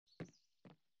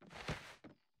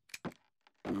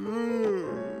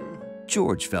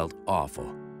George felt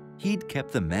awful. He'd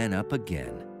kept the man up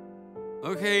again.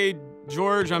 Okay,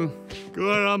 George, I'm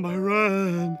going on my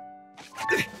run.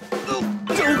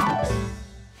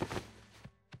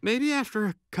 Maybe after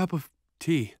a cup of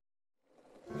tea.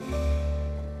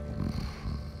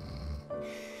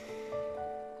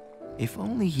 If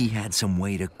only he had some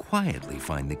way to quietly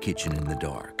find the kitchen in the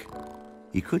dark.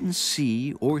 He couldn't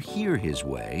see or hear his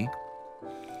way.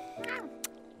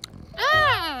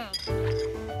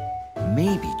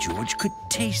 Maybe George could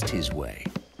taste his way.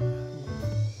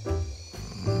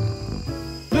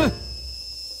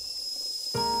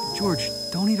 George,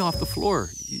 don't eat off the floor.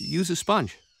 Use a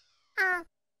sponge.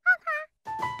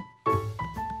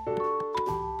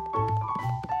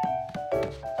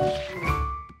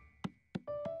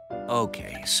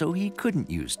 Okay, so he couldn't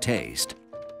use taste.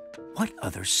 What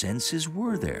other senses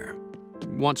were there?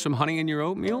 Want some honey in your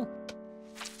oatmeal?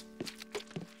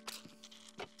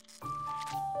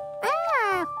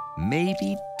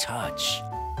 Maybe touch.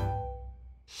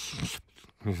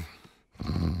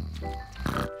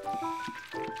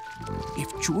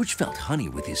 If George felt honey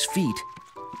with his feet,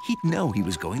 he'd know he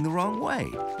was going the wrong way.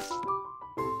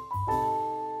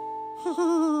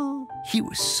 He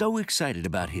was so excited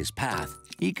about his path,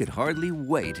 he could hardly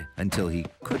wait until he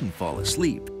couldn't fall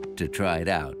asleep to try it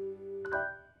out.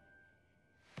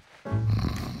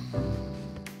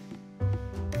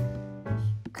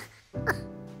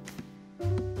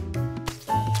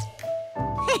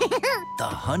 The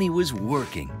honey was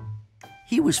working.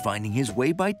 He was finding his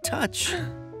way by touch.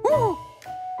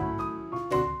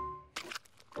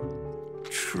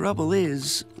 Trouble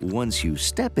is, once you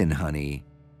step in honey,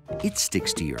 it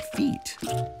sticks to your feet.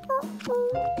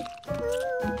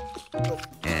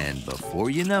 And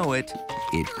before you know it,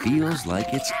 it feels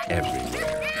like it's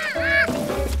everywhere.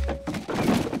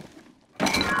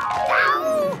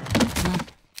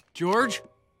 George,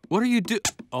 what are you doing?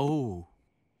 Oh.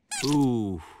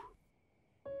 Ooh.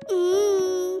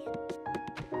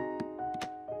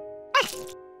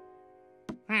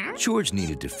 George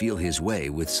needed to feel his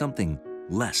way with something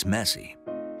less messy.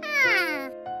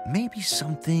 Maybe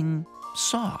something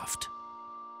soft.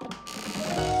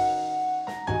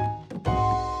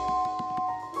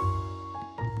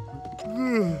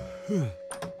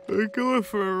 We're going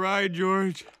for a ride,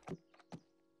 George.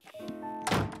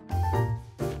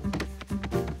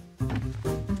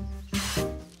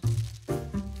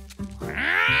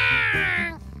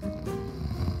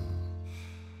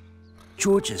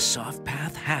 George's soft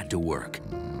path had to work.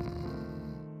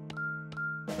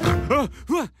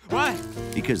 What?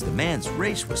 Because the man's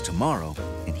race was tomorrow,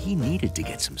 and he needed to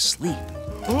get some sleep.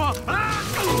 Oh,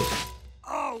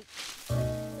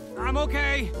 I'm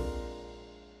okay.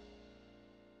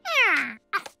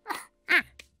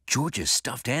 George's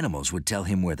stuffed animals would tell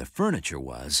him where the furniture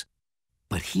was,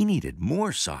 but he needed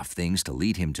more soft things to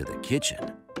lead him to the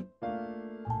kitchen.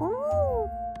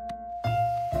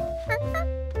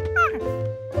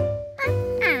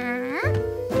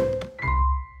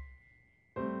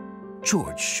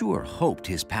 George sure hoped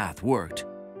his path worked.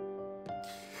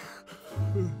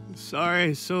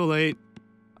 Sorry, so late.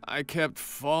 I kept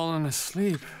falling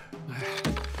asleep.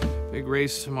 Big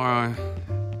race tomorrow.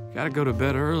 Gotta go to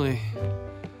bed early.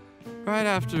 Right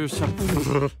after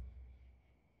supper.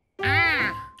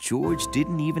 George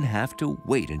didn't even have to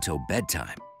wait until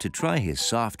bedtime to try his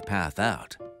soft path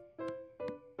out.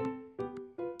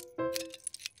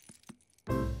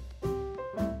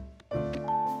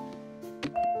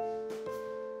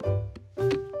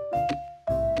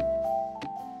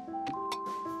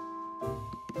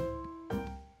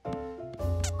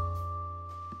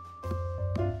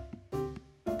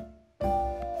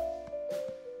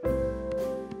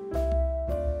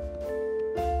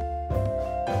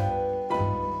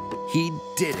 He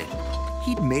did it.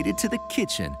 He'd made it to the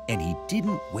kitchen, and he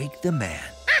didn't wake the man.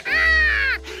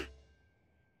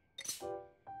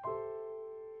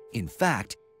 In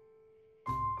fact,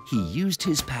 he used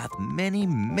his path many,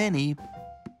 many,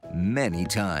 many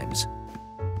times.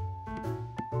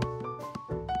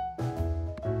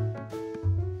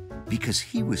 Because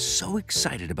he was so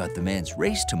excited about the man's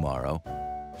race tomorrow,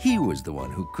 he was the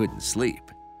one who couldn't sleep.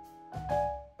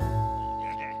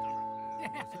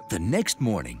 The next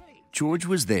morning, George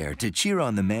was there to cheer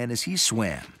on the man as he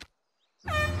swam.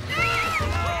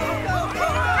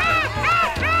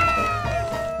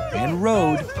 And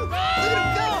rode.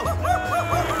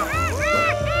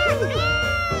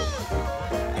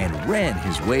 And ran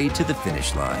his way to the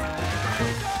finish line.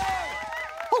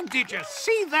 Oh, did you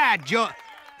see that,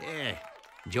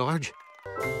 George?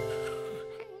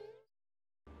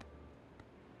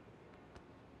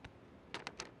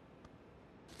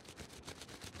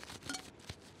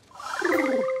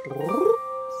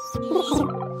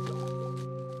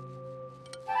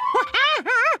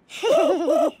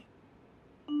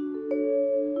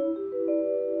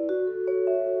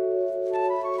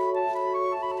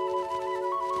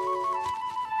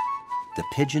 the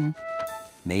pigeon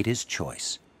made his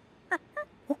choice.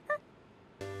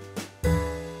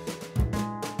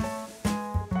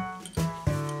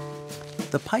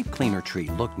 The pipe cleaner tree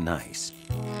looked nice,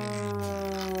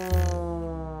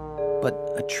 but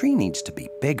a tree needs to be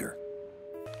bigger.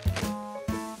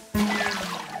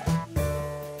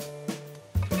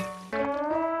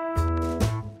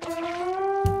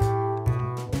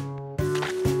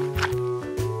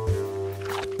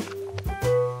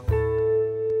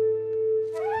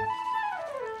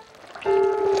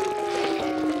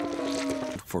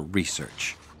 For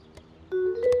research.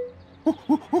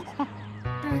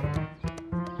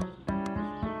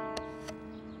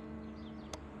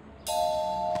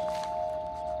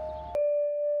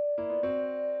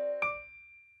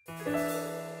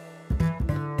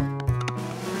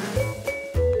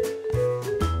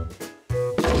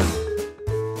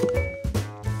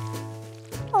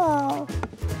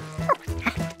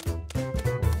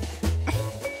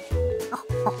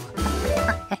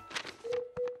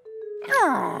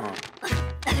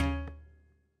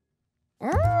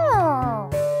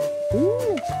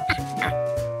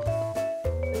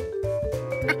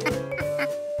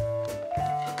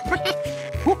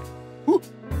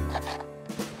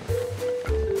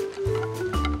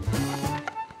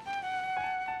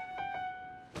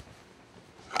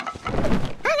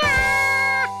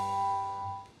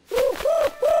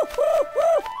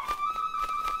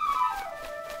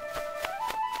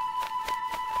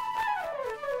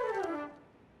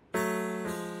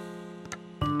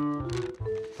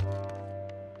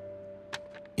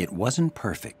 It wasn't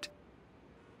perfect.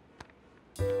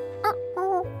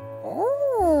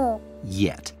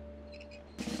 Yet.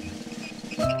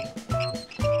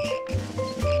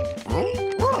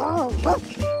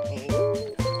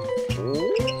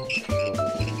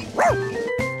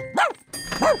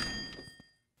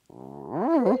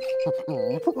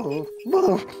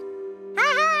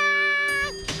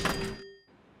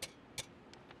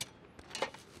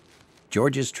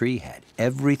 George's tree had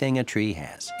everything a tree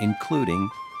has, including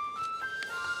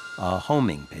a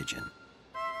homing pigeon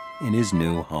in his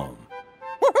new home.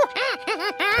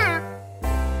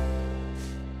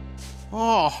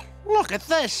 Oh, look at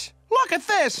this! Look at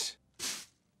this!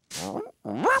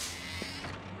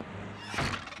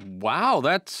 Wow,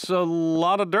 that's a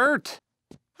lot of dirt.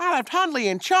 I left Huntley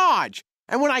in charge,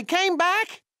 and when I came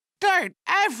back, dirt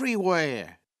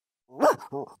everywhere.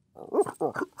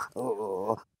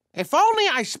 If only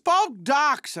I spoke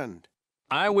Dachshund.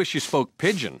 I wish you spoke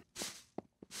pigeon.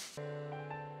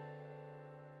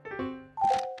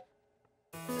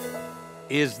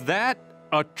 Is that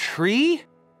a tree?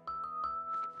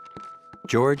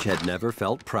 George had never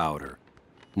felt prouder.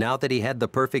 Now that he had the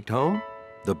perfect home,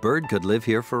 the bird could live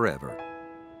here forever.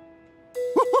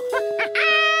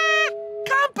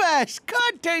 Compass,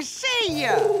 good to see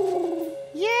you.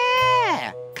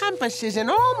 Yeah, Compass is an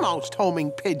almost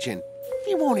homing pigeon.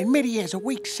 He won't admit he has a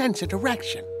weak sense of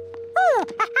direction.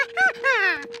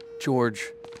 George,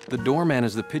 the doorman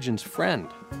is the pigeon's friend.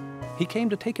 He came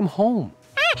to take him home.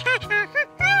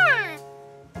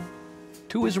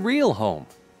 To his real home.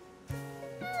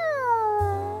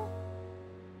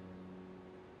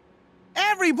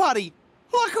 Everybody,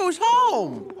 look who's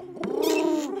home.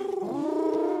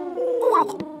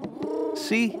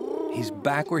 See? He's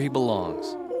back where he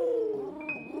belongs.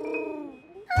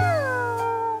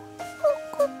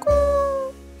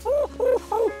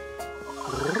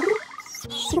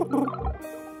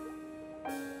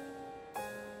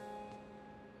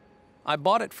 I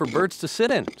bought it for birds to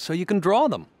sit in, so you can draw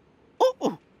them.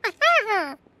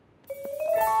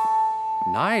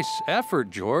 Nice effort,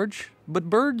 George. But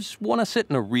birds want to sit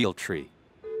in a real tree.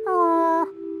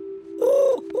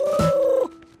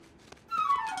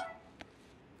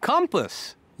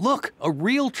 Compass! Look, a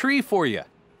real tree for you.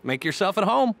 Make yourself at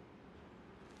home.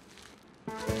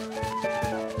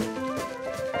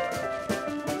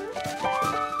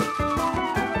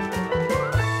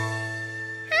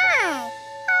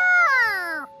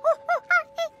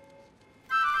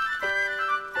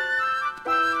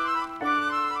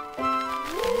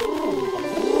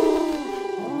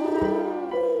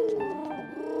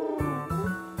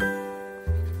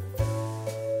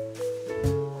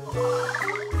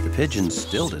 The pigeon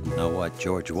still didn't know what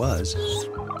George was,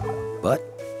 but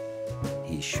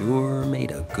he sure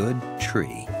made a good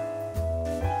tree.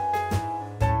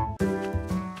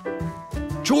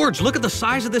 George, look at the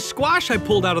size of this squash I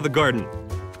pulled out of the garden.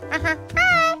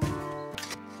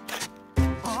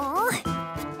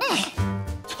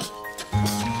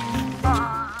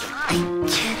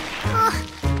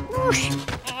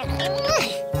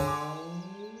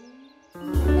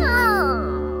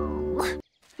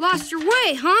 Lost your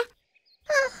way, huh?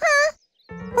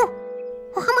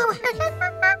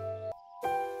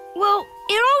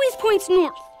 points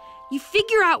north. You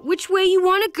figure out which way you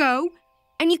want to go,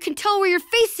 and you can tell where you're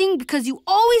facing because you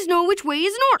always know which way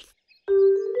is north.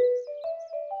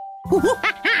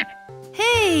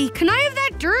 Hey, can I have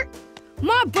that dirt?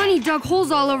 Ma Bunny dug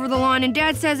holes all over the lawn, and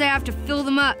Dad says I have to fill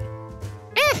them up.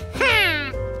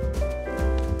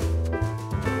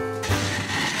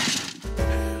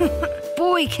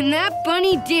 Boy, can that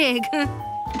bunny dig.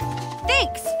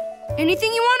 Thanks.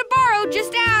 Anything you want to borrow,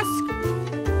 just ask.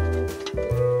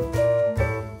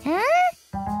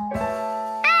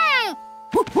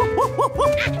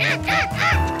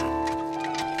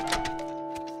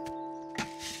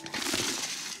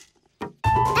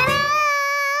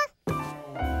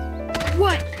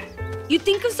 What? You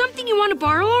think of something you want to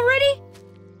borrow already?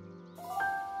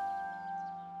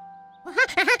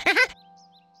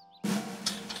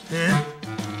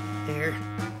 There.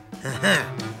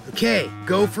 Okay,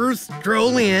 gophers,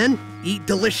 stroll in, eat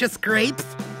delicious grapes,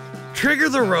 trigger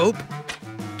the rope,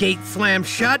 gate slam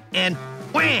shut, and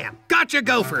wham! Gotcha,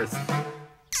 gophers!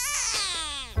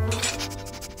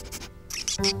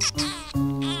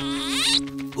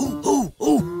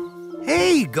 Ooh.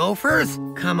 Hey, gophers,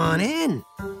 come on in.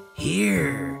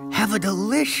 Here, have a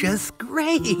delicious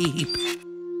grape.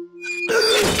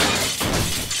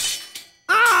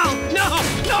 Oh, no,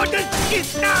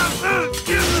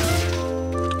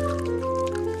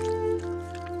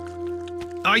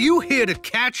 Are you here to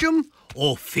catch 'em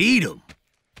or feed 'em?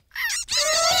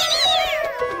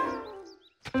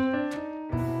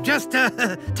 Just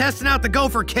testing out the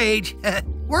gopher cage.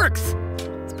 Works.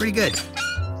 It's pretty good.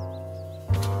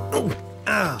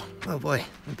 Oh boy,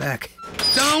 I'm back.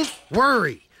 Don't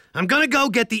worry. I'm gonna go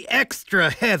get the extra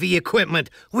heavy equipment,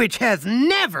 which has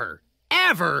never,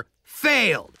 ever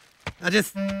failed. I'll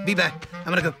just be back.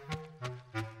 I'm gonna go.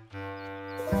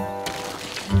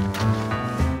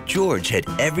 George had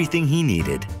everything he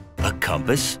needed. A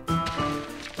compass,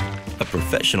 a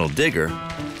professional digger,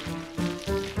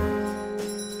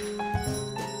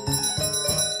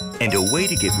 and a way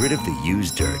to get rid of the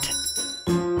used dirt.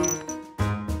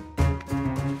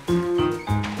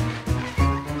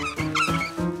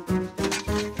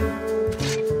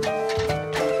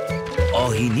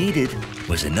 All he needed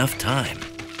was enough time.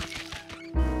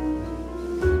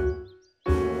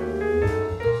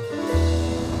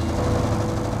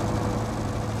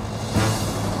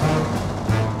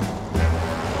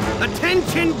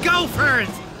 Attention, gophers!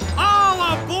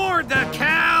 All aboard the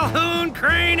Calhoun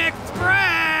Crane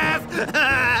Express!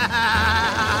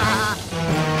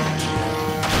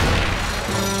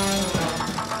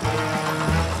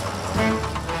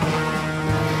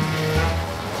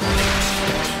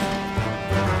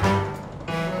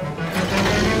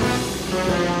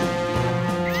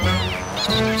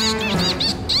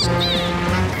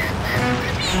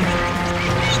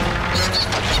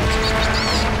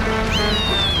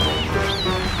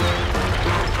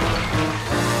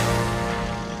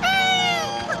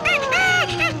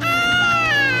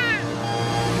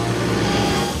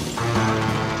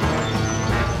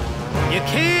 You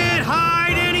can't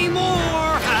hide anymore!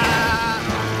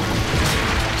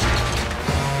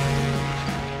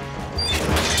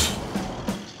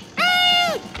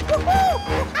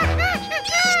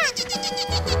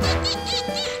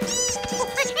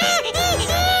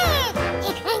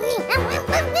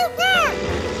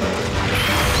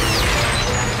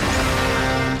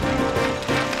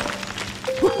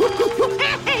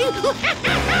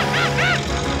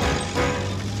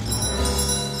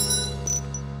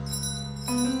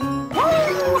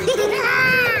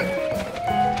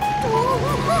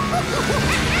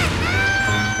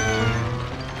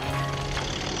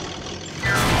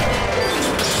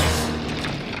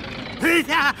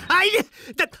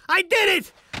 I did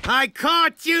it! I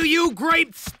caught you, you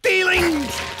grape-stealing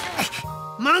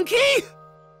monkey!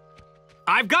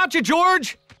 I've got you,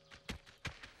 George!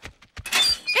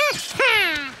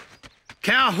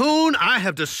 Calhoun, I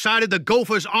have decided the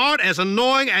gophers aren't as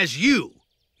annoying as you.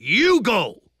 You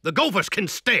go. The gophers can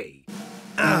stay.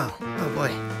 Oh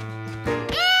boy.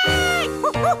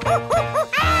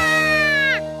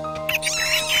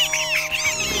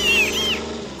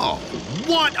 Oh,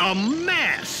 what a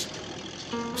mess!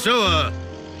 So,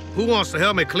 who wants to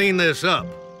help me clean this up?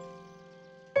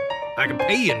 I can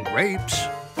pay you in grapes.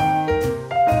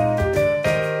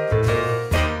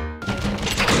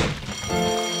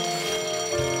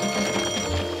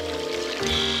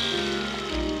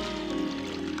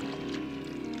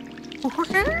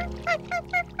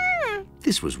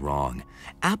 This was wrong.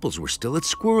 Apples were still at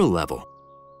squirrel level.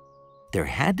 There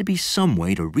had to be some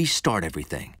way to restart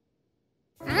everything.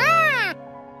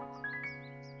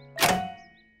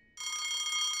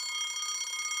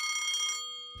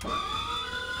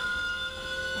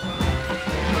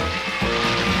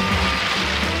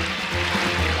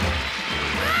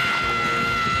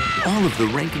 All of the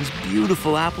Rankin's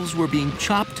beautiful apples were being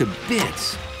chopped to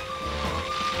bits.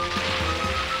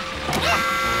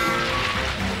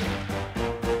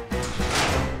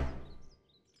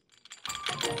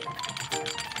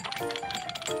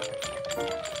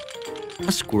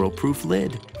 A squirrel-proof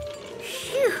lid.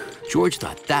 George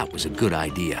thought that was a good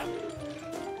idea.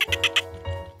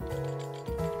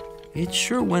 It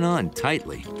sure went on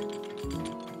tightly.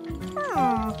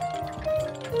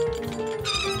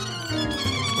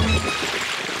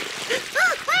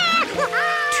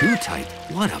 Too tight?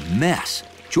 What a mess.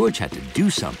 George had to do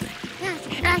something.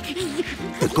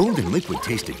 The golden liquid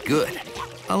tasted good,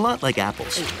 a lot like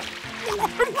apples.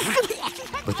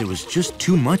 But there was just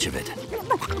too much of it.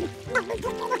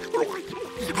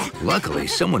 Luckily,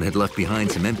 someone had left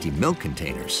behind some empty milk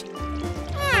containers.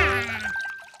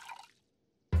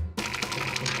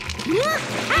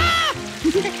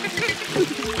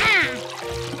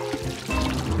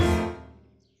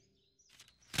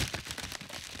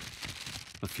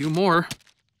 A few more.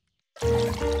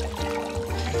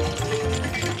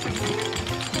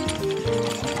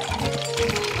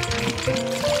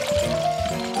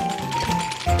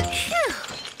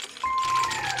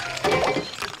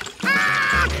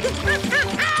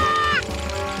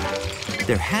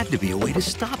 There had to be a way to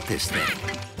stop this thing.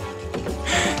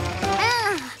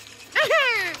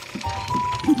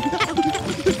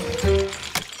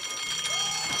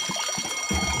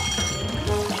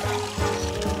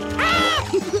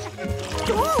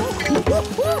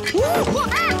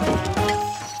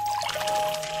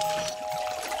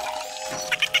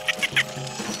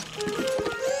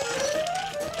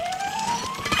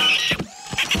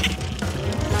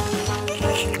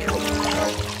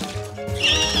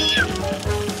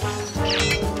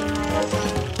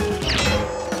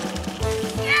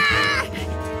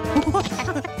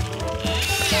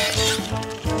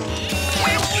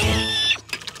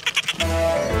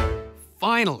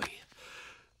 Finally.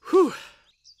 Whew.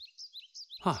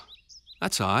 Huh.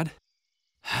 That's odd.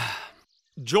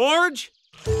 George?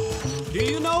 Do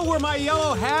you know where my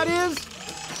yellow hat is?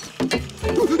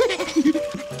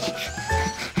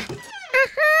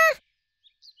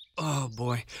 Oh,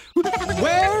 boy.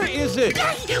 Where is it?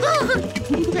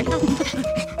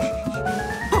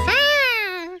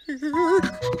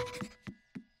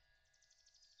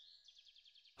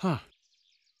 Huh.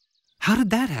 How did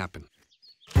that happen?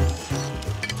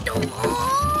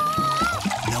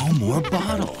 No more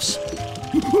bottles.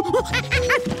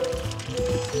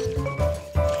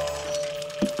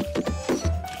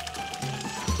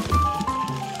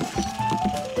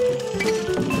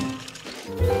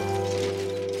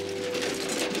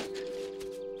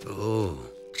 Oh,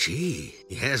 gee,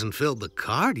 he hasn't filled the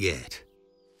card yet.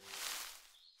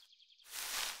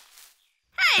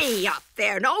 Hey, up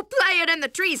there, no playing in the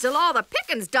trees till all the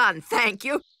picking's done, thank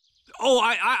you. Oh,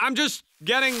 I'm just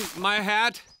getting my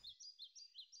hat.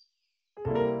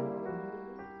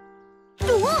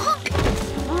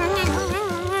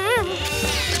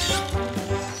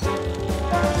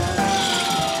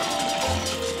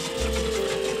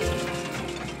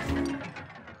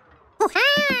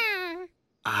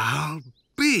 I'll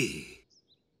be.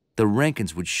 The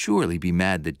Rankins would surely be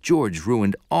mad that George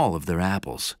ruined all of their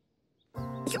apples.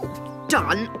 You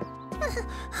done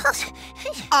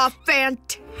a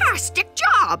fantastic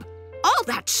job. All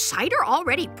that cider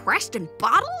already pressed and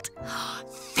bottled?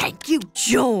 Thank you,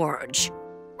 George.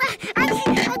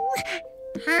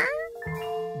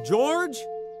 George?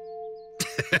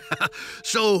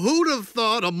 So who'd have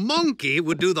thought a monkey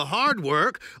would do the hard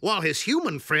work while his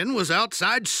human friend was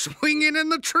outside swinging in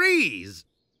the trees?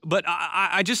 But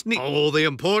I just need... Oh, the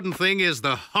important thing is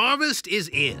the harvest is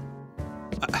in.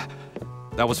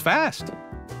 That was fast.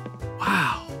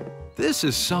 Wow, this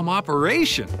is some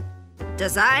operation.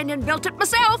 Designed and built it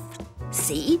myself.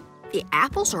 See, the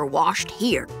apples are washed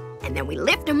here, and then we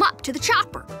lift them up to the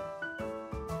chopper.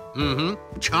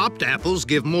 Mm-hmm. Chopped apples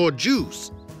give more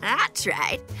juice. That's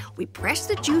right. We press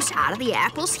the juice out of the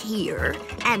apples here,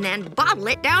 and then bottle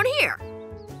it down here.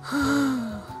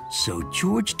 So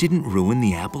George didn't ruin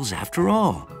the apples after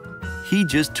all. He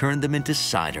just turned them into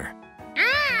cider.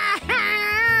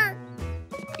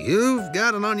 You've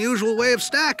got an unusual way of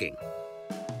stacking.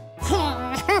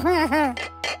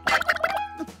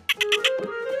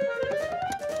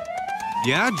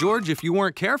 Yeah, George, if you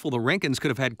weren't careful, the Rankins could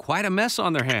have had quite a mess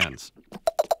on their hands.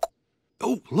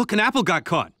 Oh, look, an apple got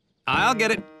caught. I'll get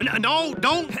it. No,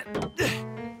 don't.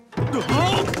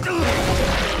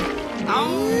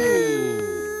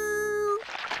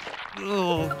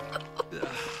 Oh.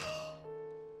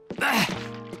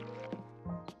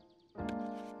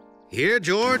 Here,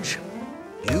 George.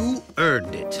 You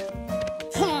earned it.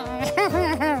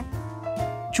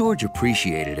 George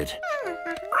appreciated it,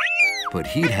 but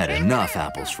he'd had enough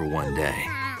apples for one day.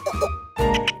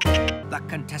 The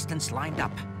contestants lined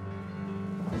up,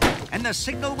 and the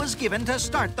signal was given to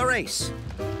start the race.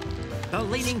 The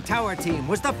Leaning Tower team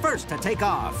was the first to take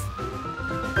off.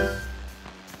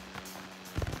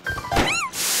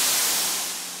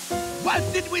 What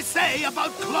did we say about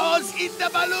claws in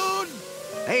the balloon?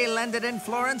 They landed in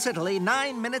Florence, Italy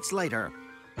 9 minutes later.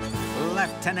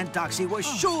 Lieutenant Doxy was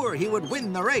sure he would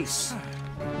win the race.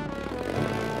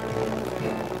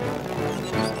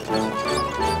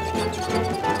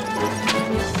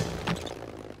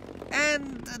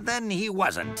 And then he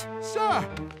wasn't. Sir,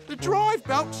 the drive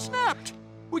belt snapped.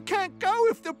 We can't go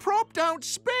if the prop don't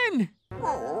spin.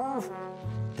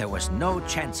 There was no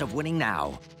chance of winning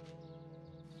now.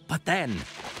 But then...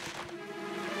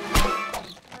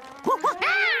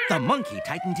 the monkey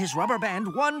tightened his rubber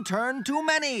band one turn too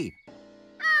many.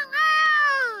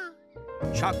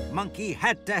 Chuck Monkey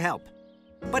had to help,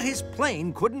 but his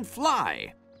plane couldn't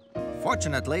fly.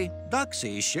 Fortunately,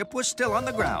 Doxy's ship was still on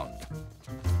the ground.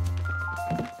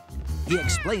 He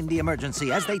explained the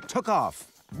emergency as they took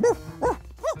off.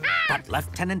 But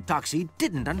Lieutenant Doxy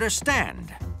didn't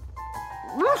understand.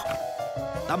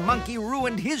 The monkey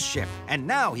ruined his ship, and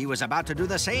now he was about to do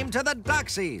the same to the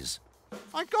Doxies.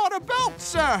 I got a belt,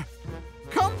 sir.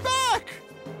 Come back.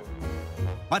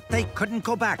 But they couldn't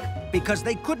go back because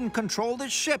they couldn't control the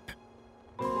ship.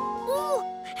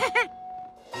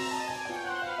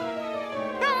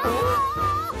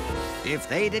 If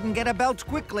they didn't get a belt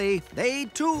quickly, they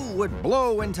too would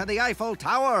blow into the Eiffel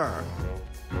Tower.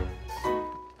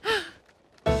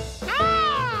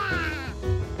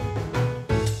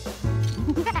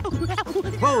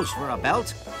 Clothes for a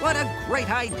belt? What a great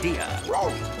idea!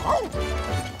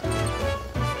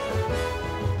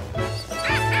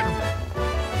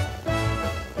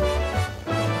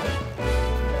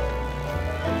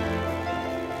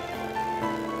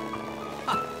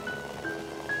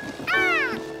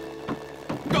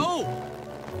 Go!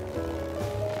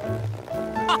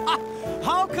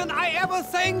 How can I ever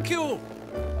thank you?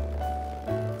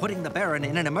 Putting the Baron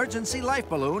in an emergency life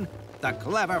balloon, the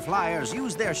clever flyers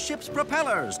used their ship's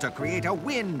propellers to create a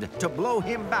wind to blow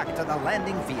him back to the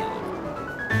landing field.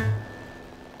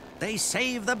 They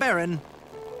saved the Baron,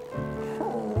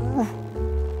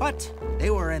 but they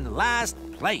were in last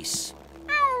place.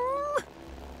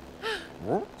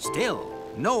 Still,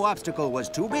 no obstacle was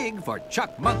too big for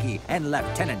Chuck Monkey and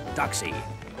Lieutenant Doxy.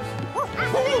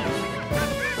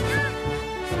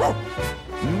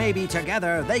 Maybe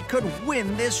together they could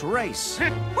win this race.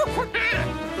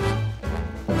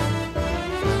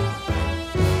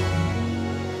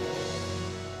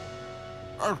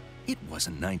 It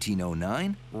wasn't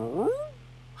 1909.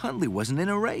 Hundley wasn't in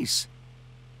a race,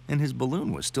 and his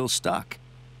balloon was still stuck.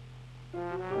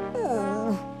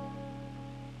 But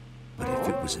if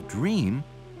it was a dream,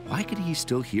 why could he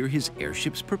still hear his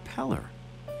airship's propeller?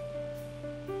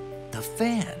 The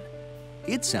fan.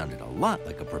 It sounded a lot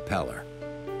like a propeller.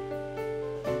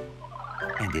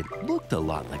 And it looked a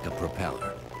lot like a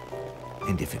propeller.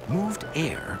 And if it moved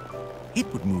air,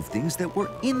 it would move things that were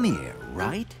in the air,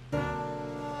 right?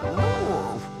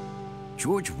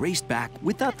 George raced back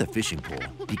without the fishing pole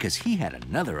because he had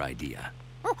another idea.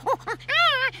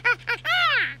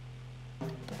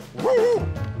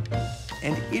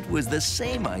 And it was the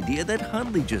same idea that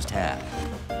Hundley just had.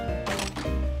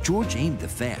 George aimed the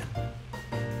fan.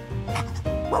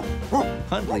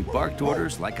 Hundley barked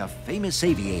orders like a famous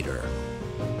aviator.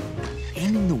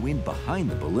 Aiming the wind behind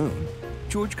the balloon,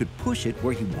 George could push it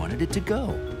where he wanted it to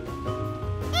go.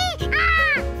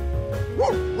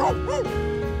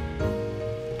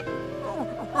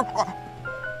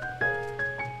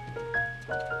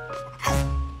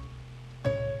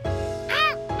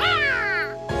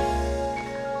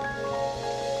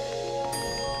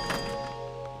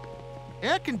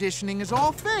 Air conditioning is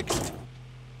all fixed.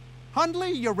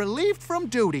 Hundley, you're relieved from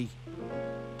duty.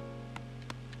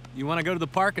 You want to go to the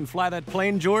park and fly that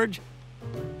plane, George?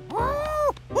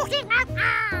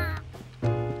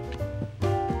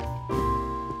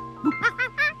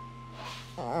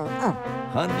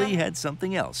 Hundley had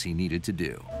something else he needed to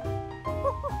do.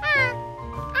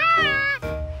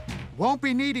 Won't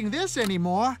be needing this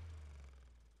anymore.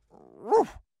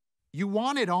 You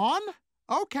want it on?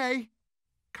 Okay.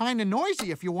 Kinda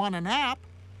noisy if you want a nap.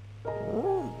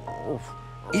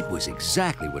 It was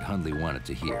exactly what Hundley wanted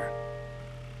to hear.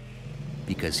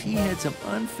 Because he had some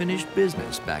unfinished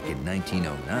business back in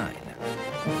 1909.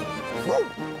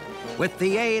 With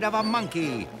the aid of a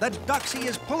monkey, the Doxy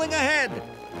is pulling ahead.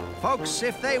 Folks,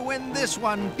 if they win this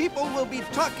one, people will be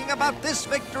talking about this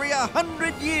victory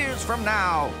 100 years from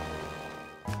now.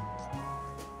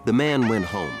 The man went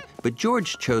home, but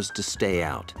George chose to stay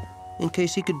out in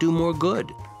case he could do more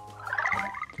good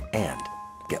and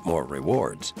get more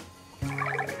rewards.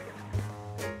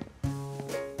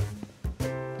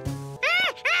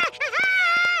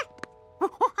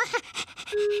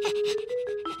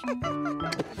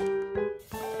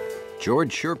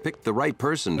 George sure picked the right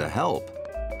person to help.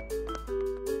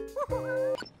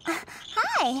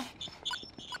 Hi.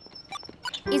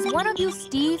 Is one of you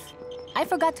Steve? I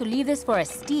forgot to leave this for a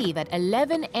Steve at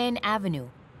 11N Avenue.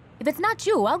 If it's not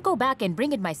you, I'll go back and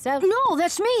bring it myself. No,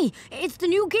 that's me. It's the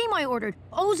new game I ordered.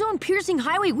 Ozone Piercing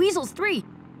Highway Weasels 3.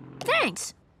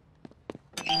 Thanks.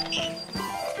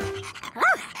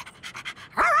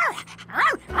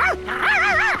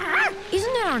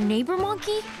 Isn't that our neighbor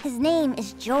monkey? His name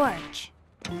is George.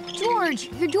 George,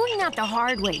 you're doing that the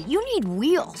hard way. You need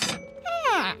wheels.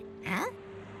 Huh?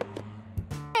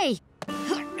 Hey!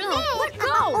 Let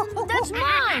go! That's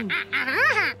mine!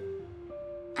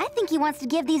 I think he wants to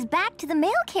give these back to the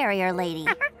mail carrier lady.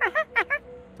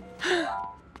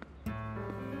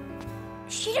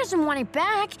 She doesn't want it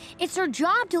back. It's her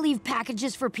job to leave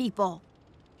packages for people.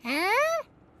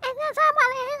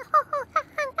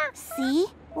 See?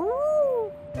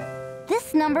 Ooh.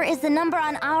 This number is the number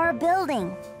on our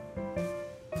building.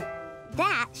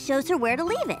 That shows her where to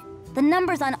leave it. The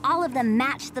numbers on all of them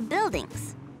match the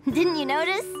buildings. Didn't you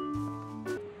notice?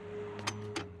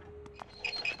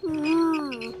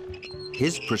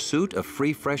 His pursuit of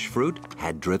free, fresh fruit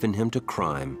had driven him to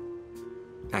crime.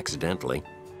 Accidentally.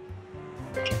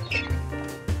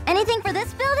 Anything for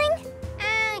this building?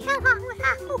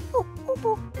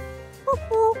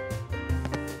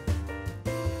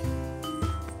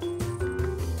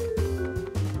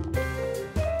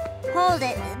 Hold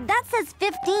it. That says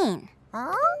 15.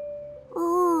 Huh?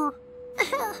 Ooh.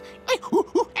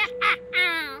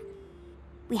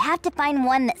 We have to find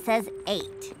one that says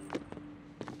 8.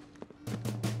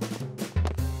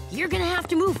 You're gonna have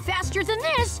to move faster than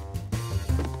this.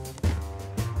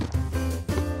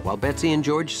 While Betsy and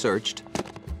George searched,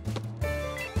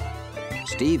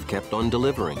 Steve kept on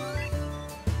delivering.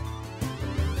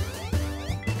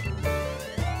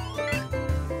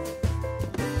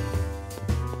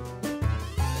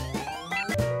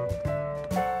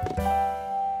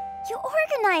 You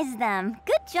organized them.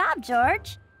 Good job,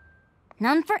 George.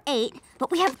 None for 8,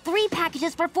 but we have 3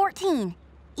 packages for 14.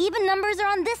 Even numbers are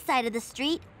on this side of the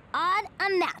street, odd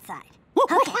on that side.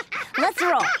 Okay, let's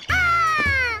roll.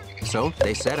 So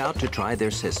they set out to try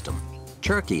their system.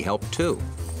 Turkey helped too.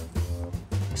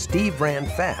 Steve ran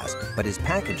fast, but his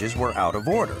packages were out of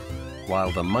order,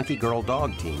 while the Monkey Girl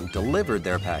Dog team delivered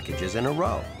their packages in a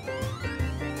row.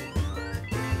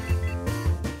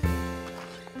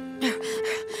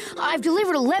 I've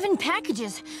delivered 11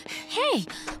 packages. Hey,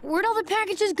 where'd all the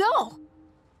packages go?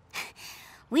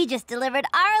 We just delivered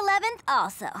our 11th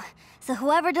also. So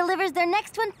whoever delivers their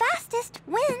next one fastest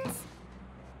wins.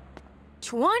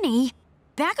 20?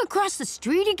 Back across the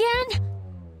street again?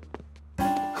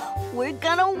 We're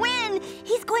gonna win!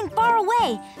 He's going far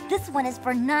away. This one is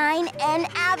for 9N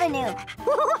Avenue.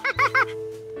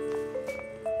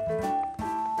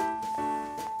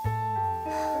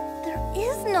 There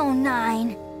is no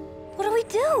 9. What do we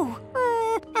do?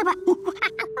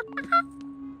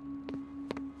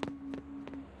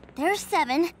 There's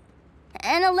 7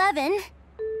 and 11.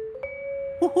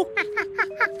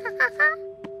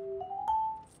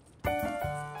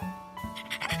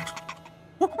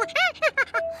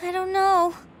 I don't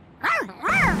know.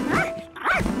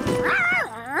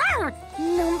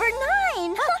 Number 9!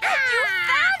 You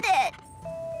found it!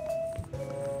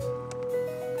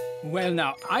 Well,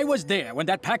 now, I was there when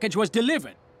that package was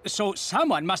delivered, so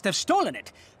someone must have stolen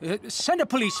it. Send a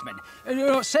policeman.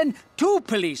 Send 2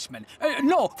 policemen.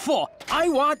 No, 4. I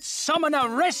want someone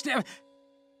arrested.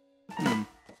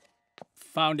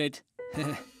 Found it.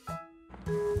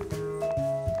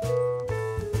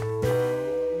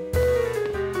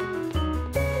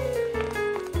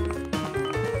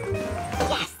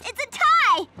 Yes, it's a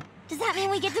tie! Does that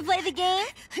mean we get to play the game?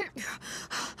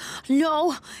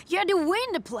 No, you had to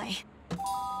win to play.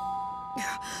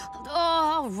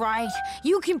 All right,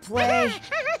 you can play.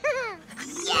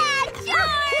 Yeah,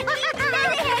 George! We did it!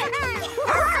 I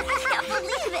can't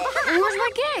believe it! Where's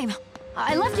my game?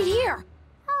 I left it here.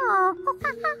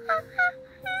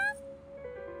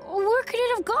 Where could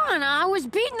it have gone? I was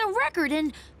beating the record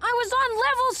and I was on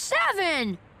level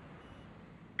 7.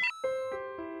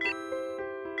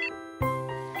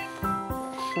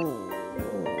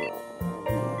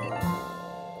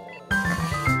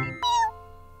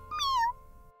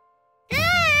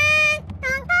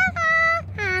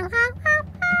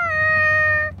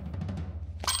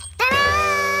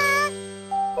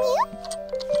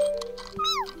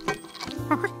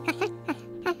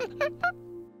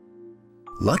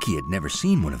 Lucky had never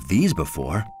seen one of these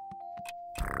before.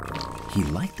 He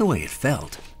liked the way it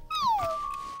felt.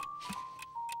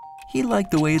 He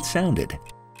liked the way it sounded.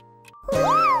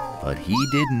 But he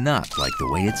did not like the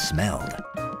way it smelled.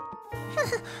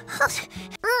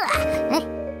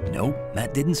 Nope,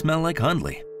 that didn't smell like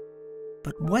Hundley.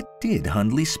 But what did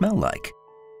Hundley smell like?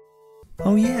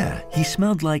 Oh yeah, he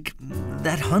smelled like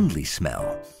that Hundley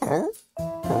smell.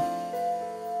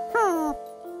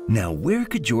 Now where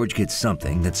could George get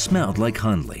something that smelled like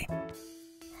Hundley?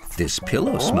 This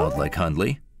pillow smelled like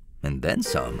Hundley, and then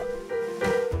some.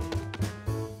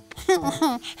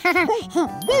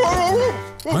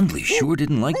 Hundley sure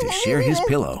didn't like to share his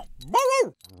pillow.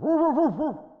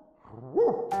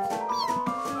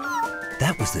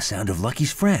 That was the sound of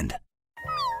Lucky's friend.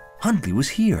 Hundley was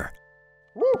here.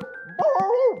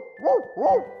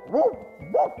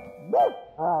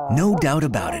 No doubt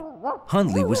about it,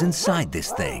 Hundley was inside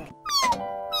this thing.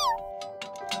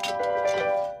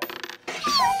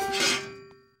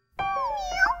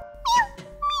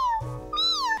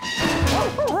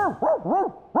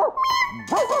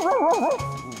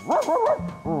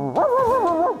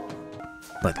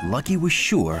 But Lucky was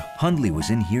sure Hundley was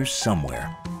in here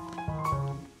somewhere.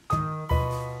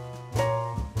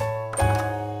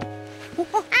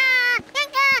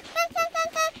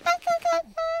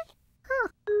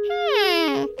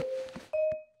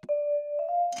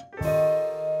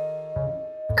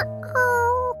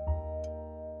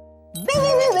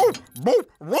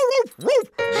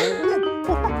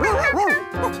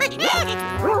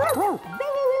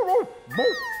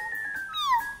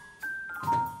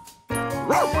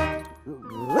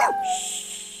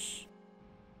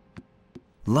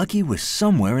 Lucky was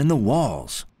somewhere in the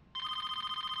walls.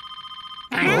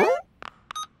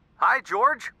 Hi,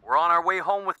 George. We're on our way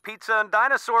home with pizza and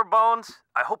dinosaur bones.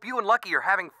 I hope you and Lucky are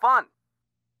having fun.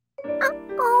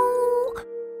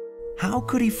 How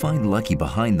could he find Lucky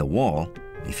behind the wall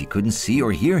if he couldn't see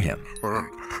or hear him?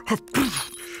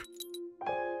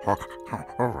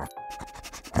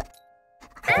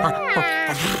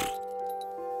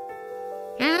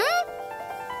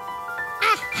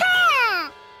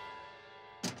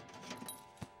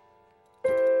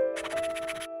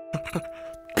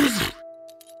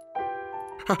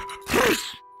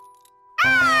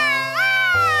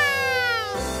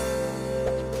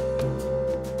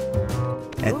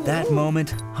 At that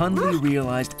moment, Hundley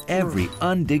realized every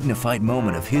undignified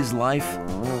moment of his life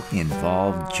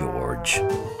involved George.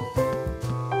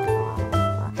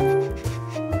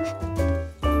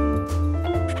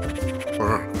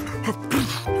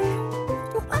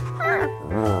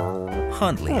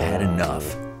 Hundley had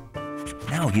enough.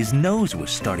 Now his nose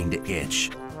was starting to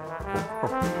itch.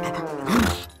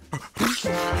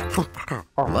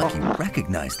 Lucky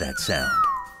recognized that sound.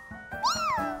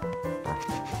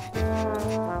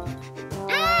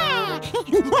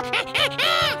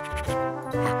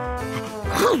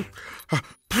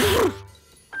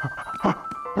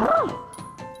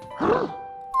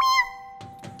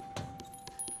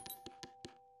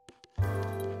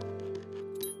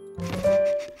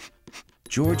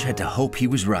 George had to hope he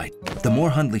was right. The more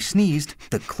Hundley sneezed,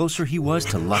 the closer he was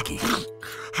to Lucky.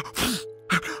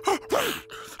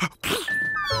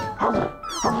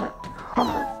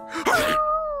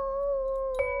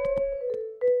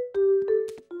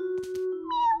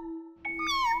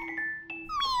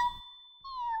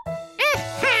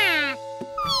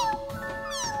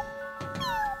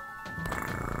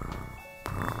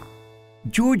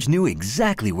 George knew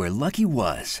exactly where Lucky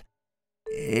was,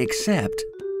 except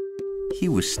he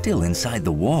was still inside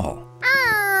the wall.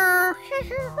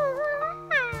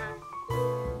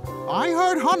 I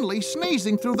heard Hundley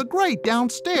sneezing through the grate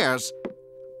downstairs.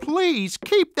 Please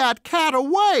keep that cat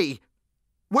away.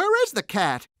 Where is the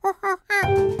cat?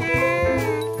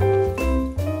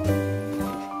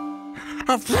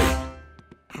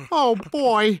 Oh,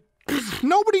 boy.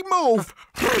 Nobody move.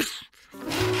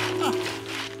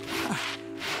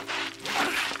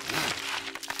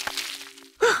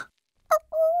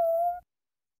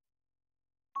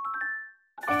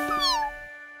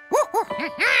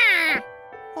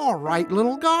 All right,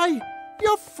 little guy,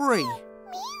 you're free.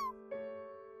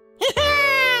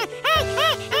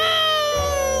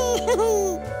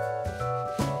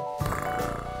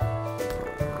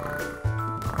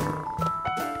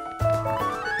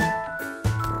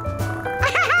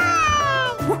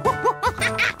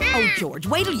 Oh, George,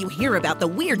 wait till you hear about the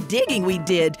weird digging we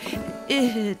did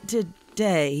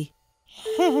today.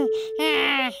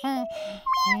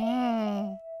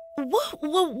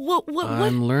 What?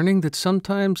 I'm learning that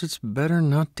sometimes it's better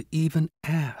not to even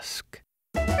ask.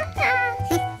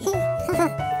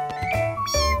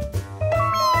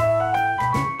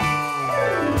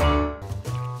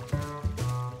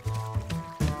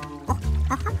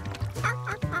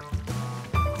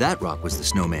 That rock was the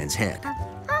snowman's head.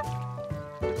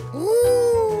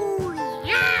 Ooh,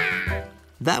 yeah!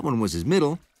 That one was his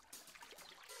middle.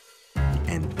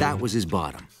 And that was his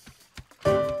bottom.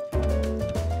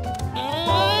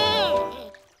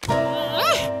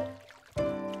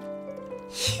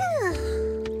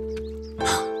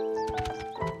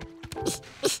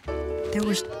 There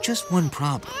was just one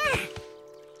problem.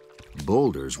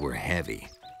 Boulders were heavy.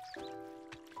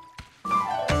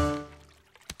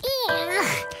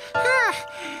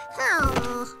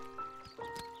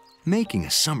 Making a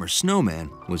summer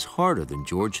snowman was harder than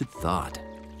George had thought.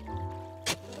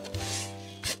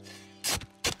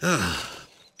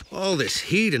 All this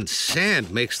heat and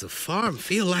sand makes the farm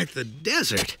feel like the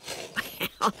desert.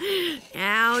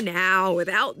 Now,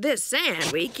 without this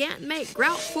sand, we can't make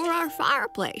grout for our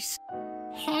fireplace.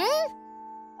 Huh?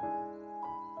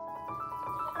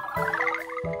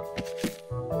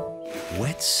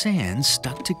 Wet sand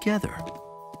stuck together.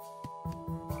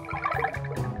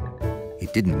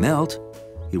 It didn't melt,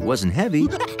 it wasn't heavy,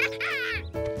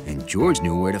 and George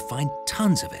knew where to find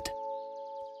tons of it.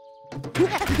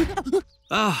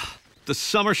 The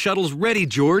summer shuttle's ready,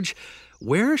 George.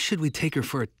 Where should we take her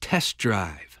for a test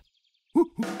drive?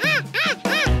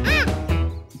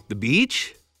 The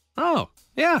beach? Oh,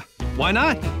 yeah, why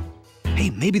not? Hey,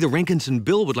 maybe the Rankins and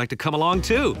Bill would like to come along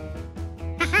too.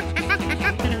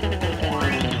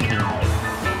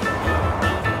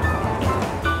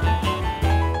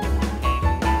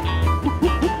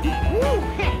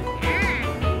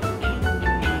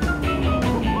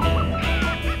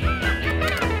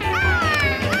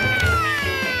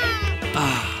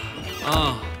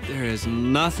 There is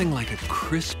nothing like a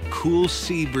crisp, cool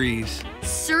sea breeze.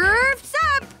 Surf's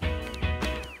up!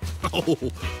 Oh,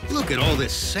 look at all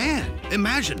this sand.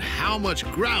 Imagine how much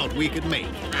grout we could make.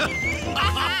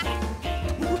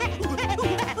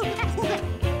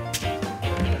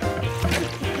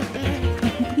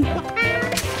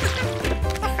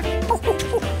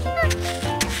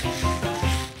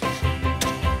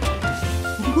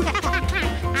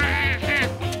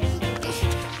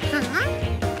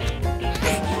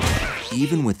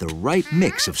 Even with the right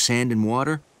mix of sand and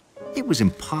water, it was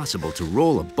impossible to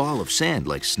roll a ball of sand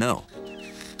like snow.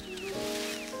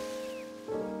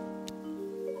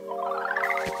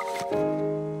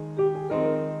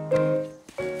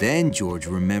 Then George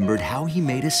remembered how he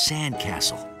made a sand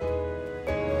castle.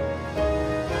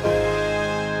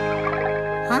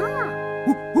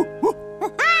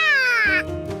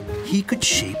 He could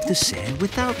shape the sand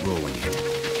without rolling it.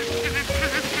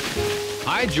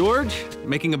 Hi, George.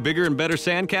 Making a bigger and better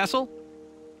sandcastle?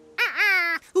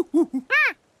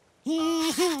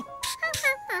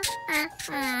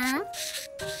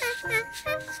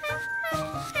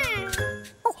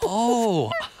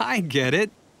 Oh, I get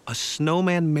it. A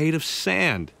snowman made of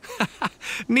sand.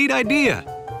 Neat idea.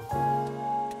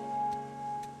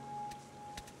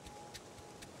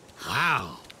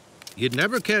 Wow. You'd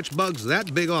never catch bugs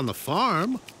that big on the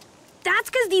farm. That's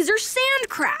because these are sand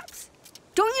crabs.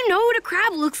 Don't you know what a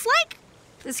crab looks like?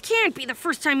 This can't be the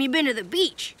first time you've been to the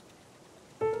beach.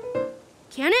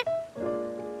 Can it?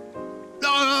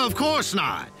 No, of course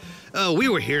not. We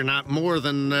were here not more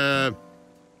than,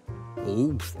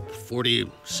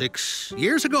 46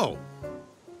 years ago.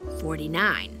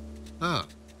 49. Huh.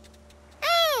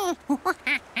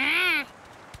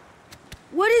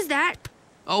 What is that?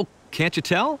 Oh, can't you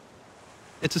tell?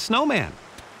 It's a snowman.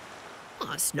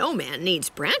 A snowman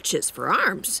needs branches for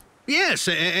arms. Yes,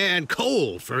 and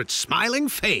coal for its smiling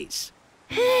face.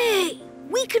 Hey,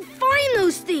 we could find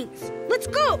those things. Let's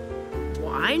go.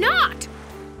 Why not?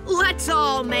 Let's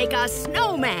all make a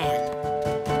snowman.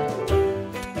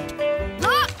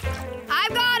 Look,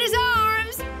 I've got his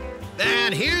arms.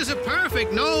 And here's a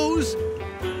perfect nose.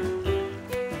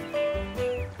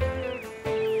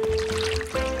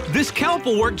 This kelp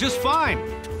will work just fine.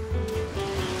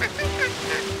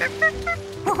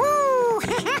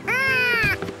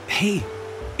 Hey,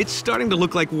 it's starting to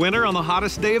look like winter on the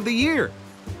hottest day of the year.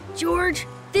 George,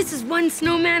 this is one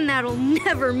snowman that'll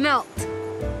never melt.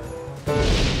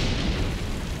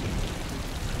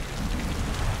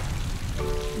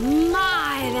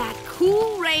 My, that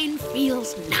cool rain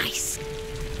feels nice.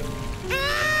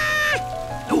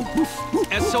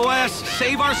 SOS,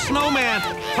 save our snowman.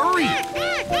 Hurry.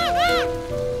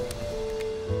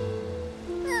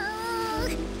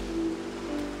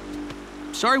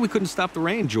 Sorry we couldn't stop the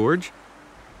rain, George.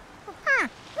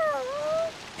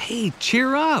 Hey,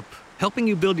 cheer up. Helping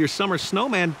you build your summer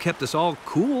snowman kept us all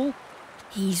cool.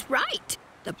 He's right.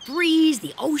 The breeze,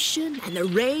 the ocean, and the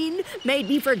rain made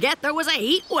me forget there was a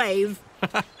heat wave.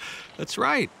 That's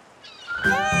right.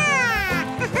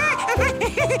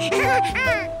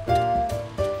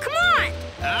 Come on!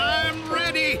 I'm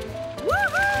ready.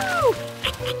 Woohoo!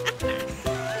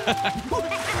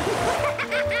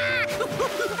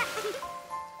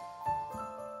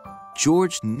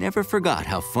 George never forgot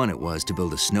how fun it was to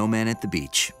build a snowman at the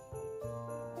beach.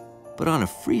 But on a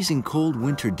freezing cold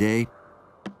winter day,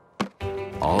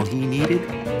 all he needed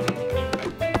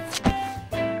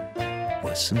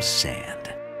was some sand.